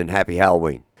 then happy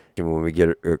Halloween. And when we get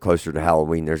closer to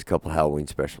Halloween, there's a couple Halloween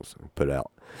specials I'll put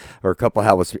out. Or a couple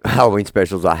Halloween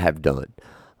specials I have done.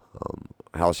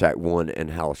 Halshack 1 and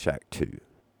Halshack 2.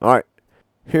 All right.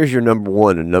 Here's your number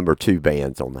 1 and number 2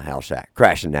 bands on the Halshack.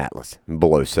 Crashing Atlas and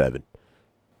Below 7.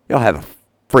 Y'all have a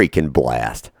freaking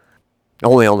blast.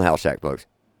 Only on the Halshack, folks.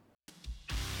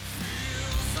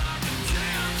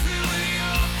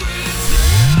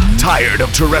 Tired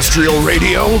of terrestrial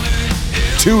radio?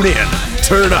 Tune in,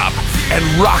 turn up, and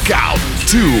rock out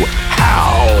to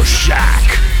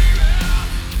Halshack.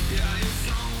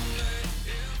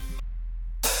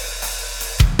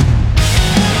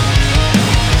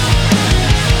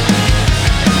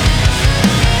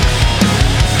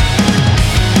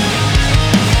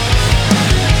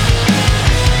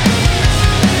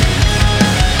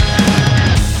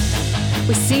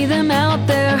 We see them out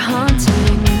there hunting.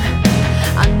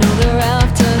 I know they're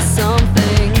after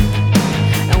something.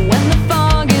 And when the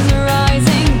fog is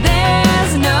rising,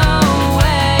 there's no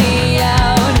way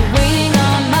out. Waiting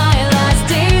on my last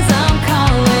days, I'm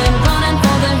calling. Running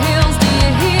for the hills, do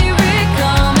you hear it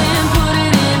coming? Put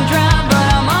it in drive, but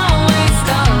I'm always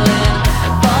stalling.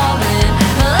 Falling,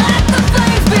 let the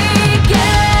flames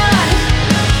begin.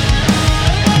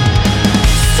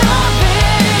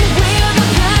 Starving, we're the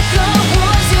pack of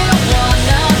wolves you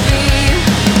wanna be.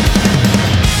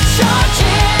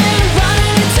 Charging.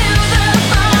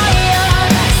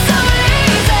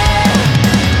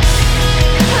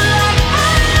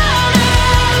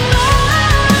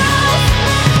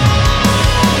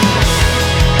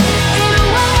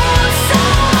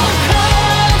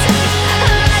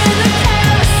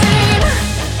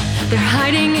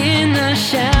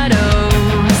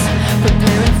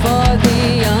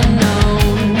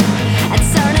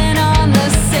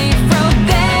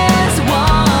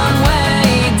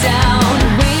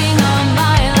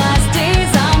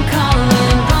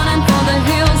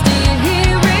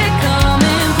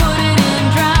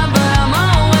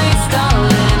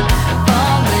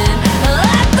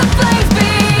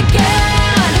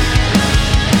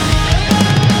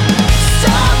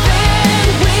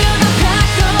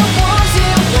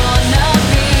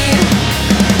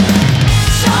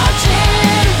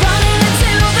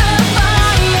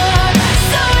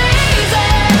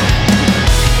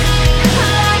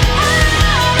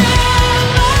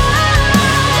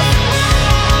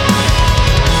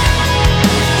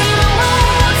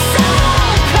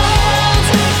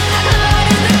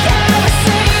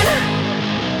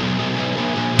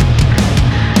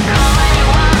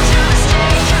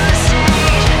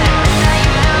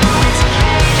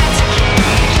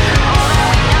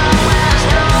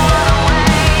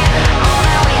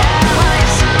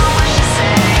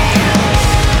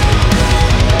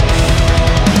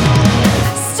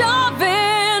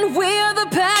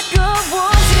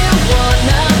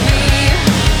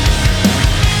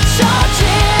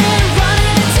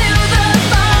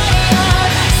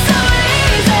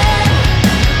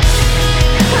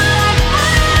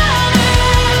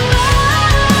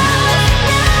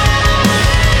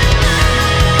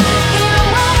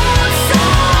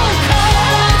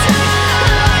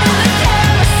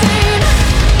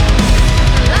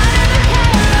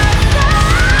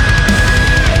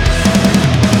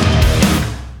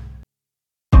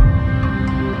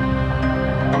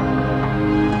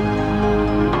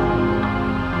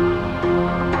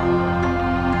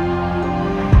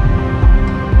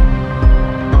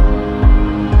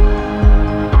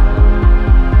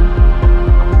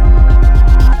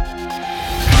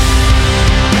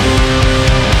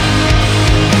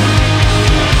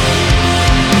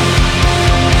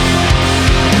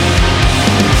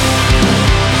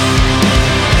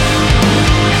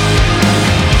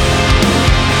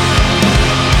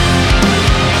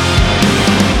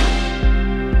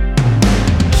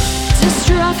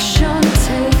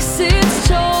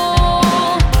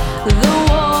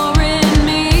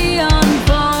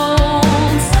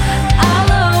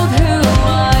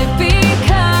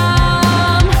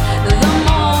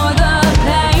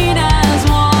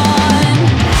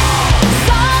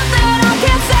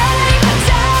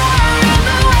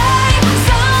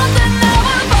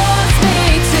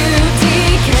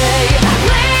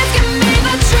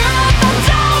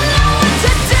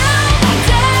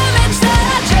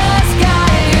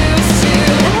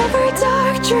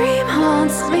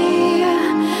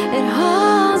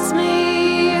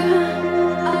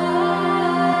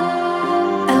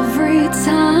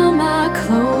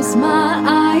 close my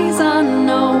eyes, I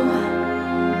know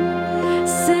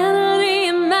sanity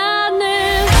and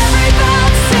madness. Every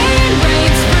bad scene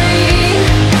reigns free.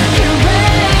 It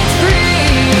reigns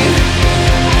free.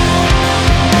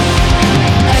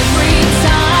 Every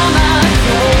time I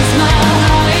close my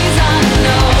eyes, I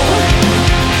know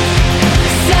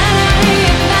sanity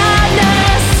and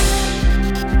madness.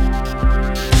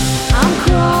 I'm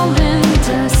crawling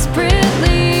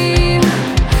desperately,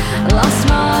 lost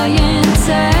my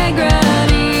integrity,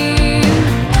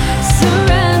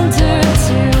 surrender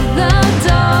to the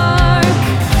dark,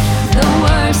 the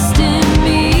worst in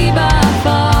me by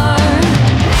far.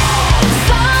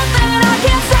 Something I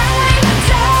can't say,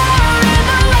 tear in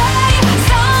the way,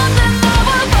 something that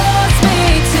will force me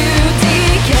to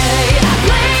decay.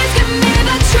 Please give me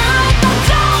the truth, I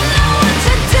don't know what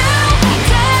to do.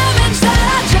 Damage that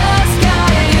I just got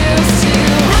used to.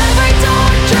 Every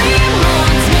dark dream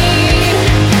haunts me,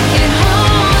 it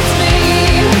haunts me.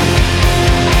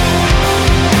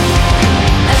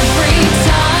 Every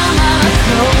time I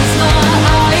close my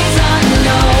eyes, I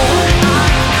know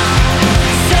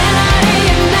sanity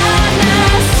and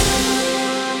madness.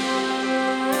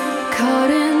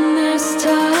 Caught in this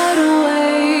tidal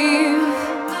wave,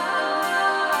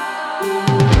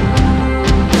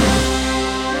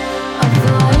 a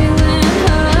violent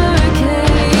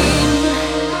hurricane.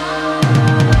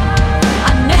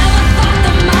 I never thought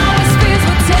that my fears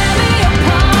would tear me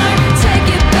apart. Take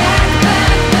it back,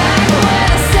 back, back, where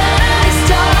the sanity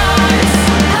starts.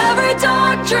 Every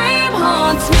dark dream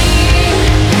haunts me,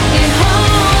 it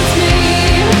haunts me.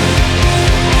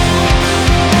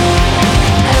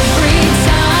 Every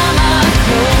time I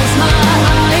close my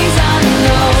eyes, I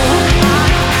know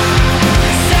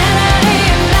sanity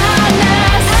and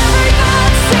madness. Every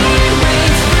bad scene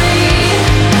reigns free,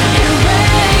 it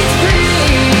reigns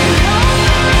free.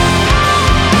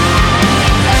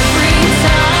 Every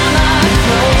time I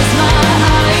close my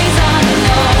eyes, I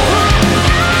know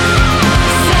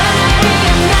sanity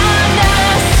and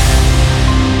madness.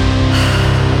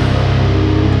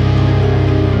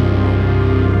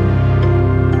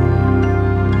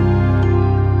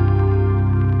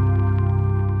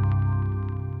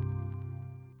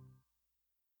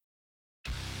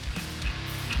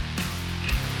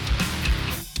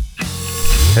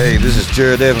 Hey, this is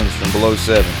Jared Evans from Below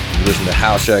 7. You listen to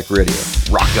Halshack Radio.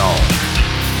 Rock on.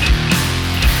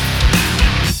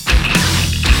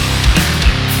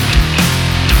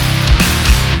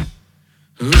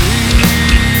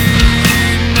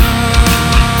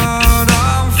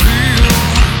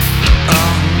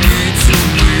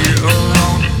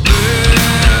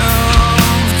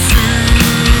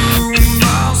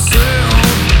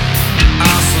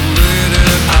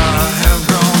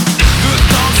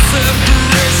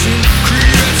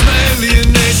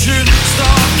 Alienation,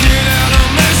 stuck in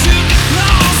animation.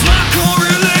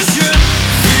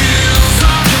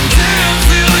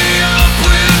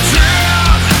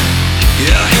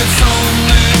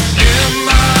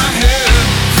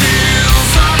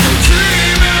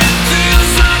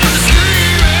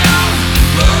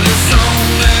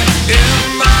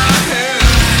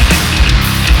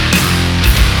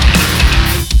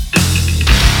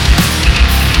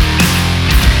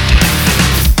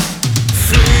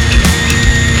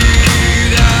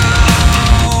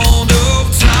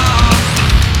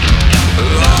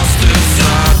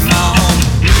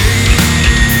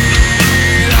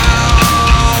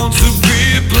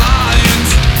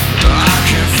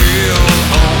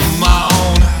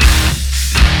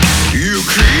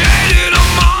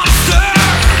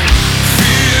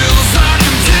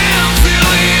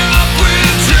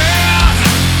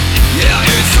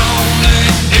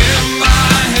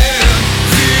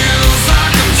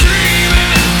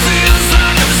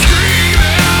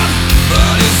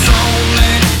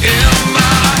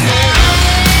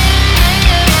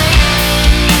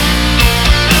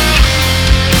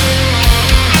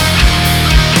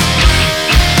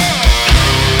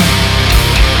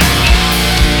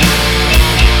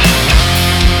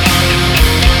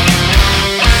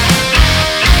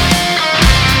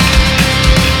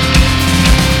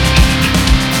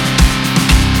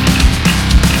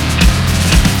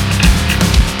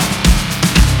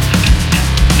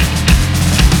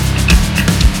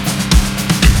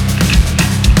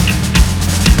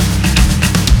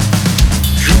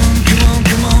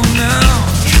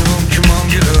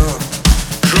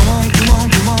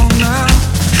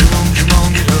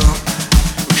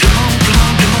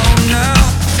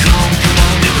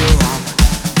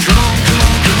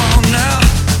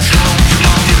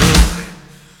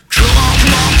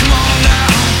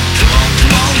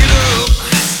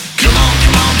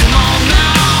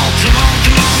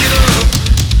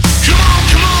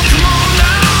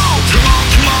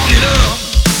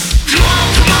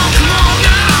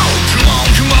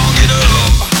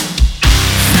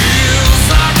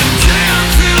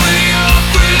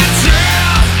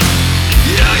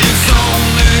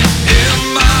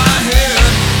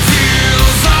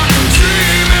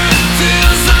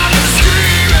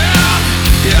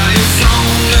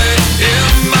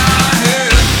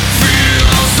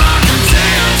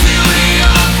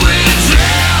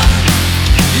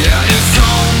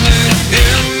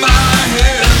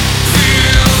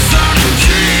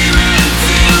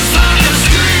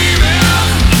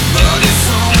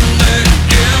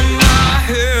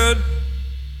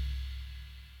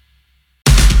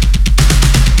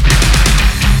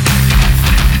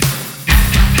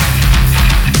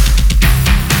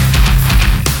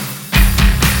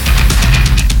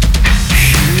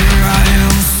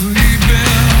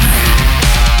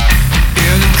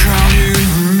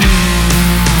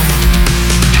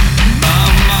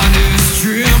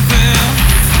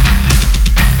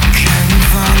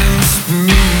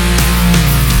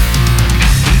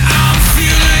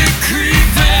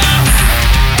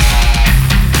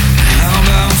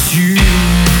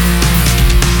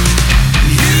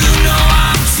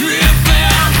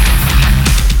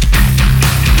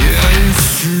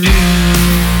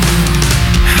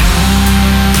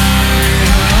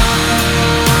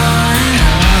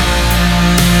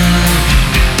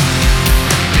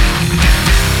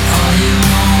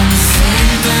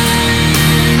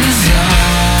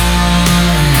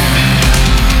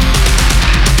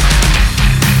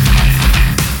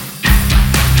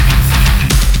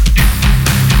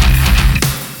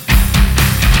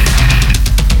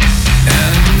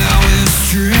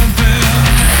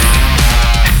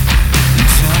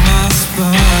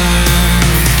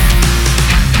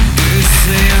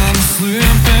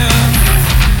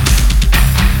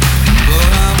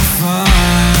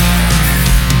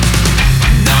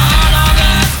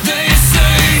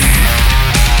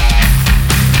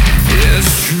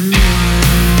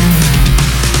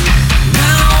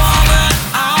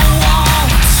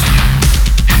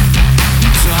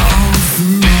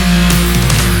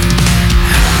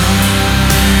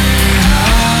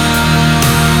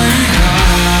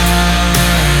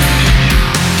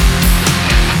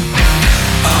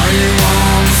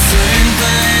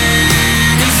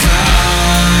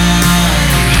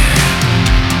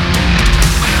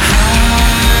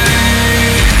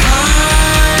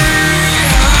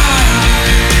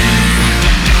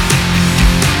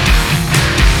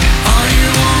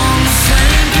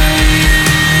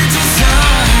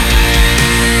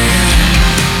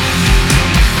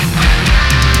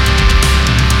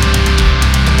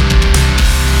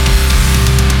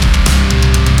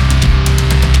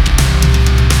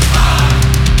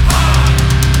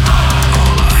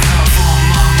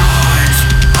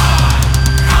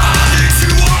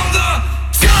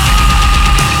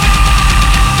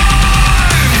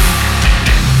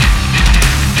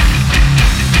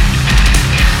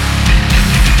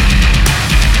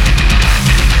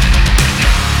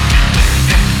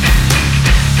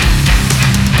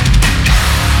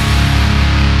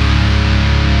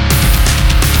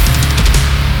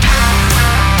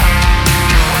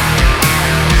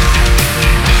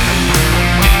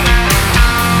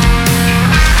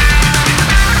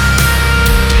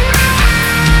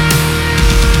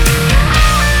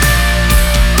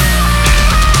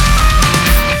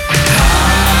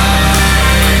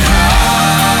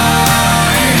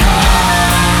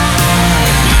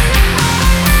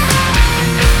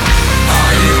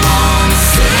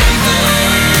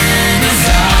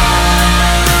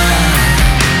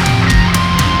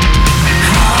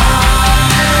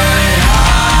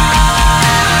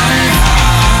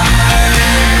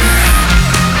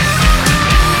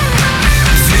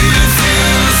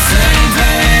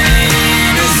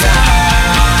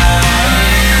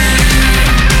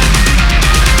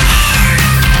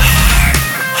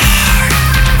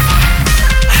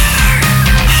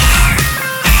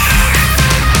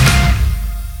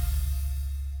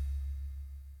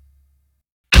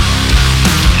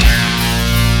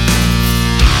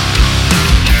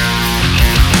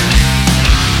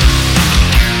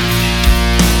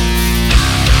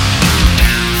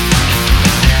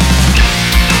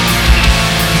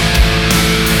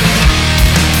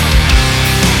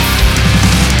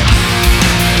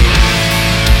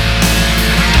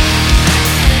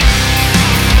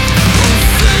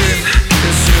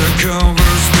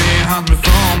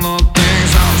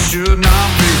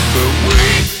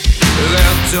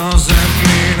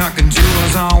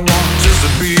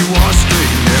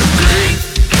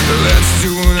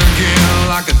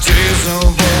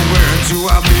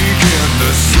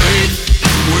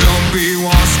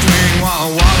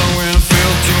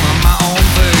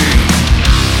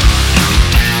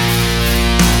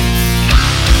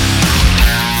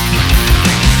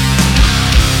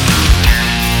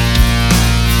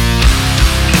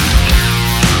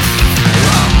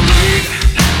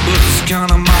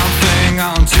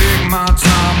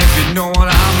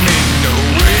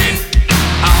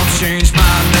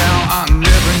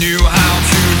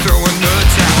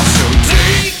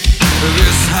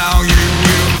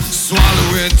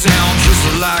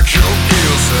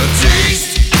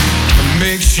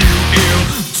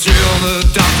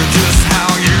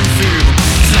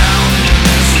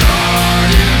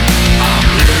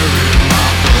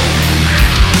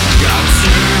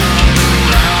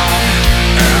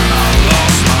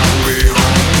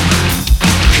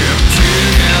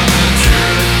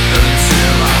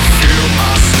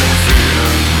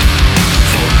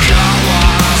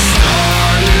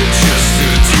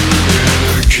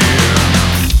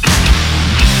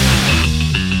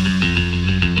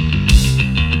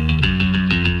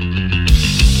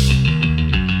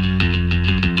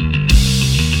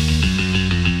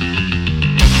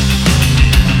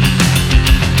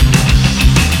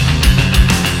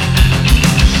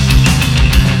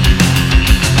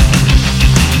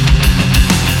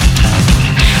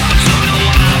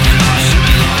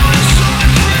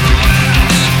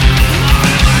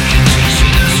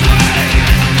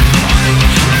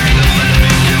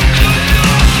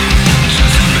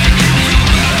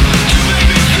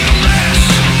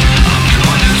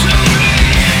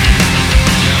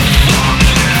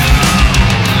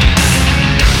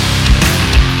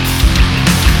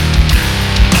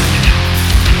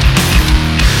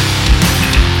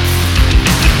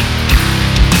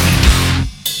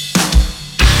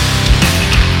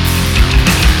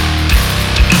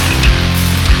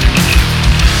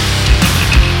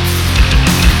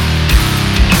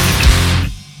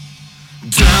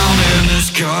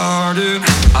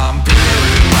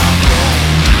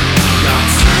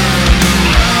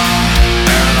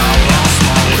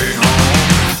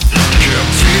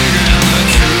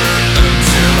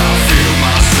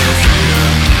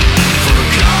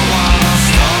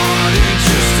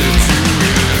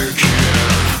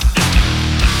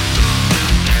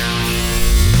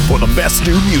 the best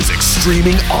new music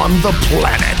streaming on the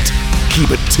planet.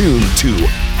 Keep it tuned to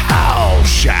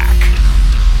Halshack.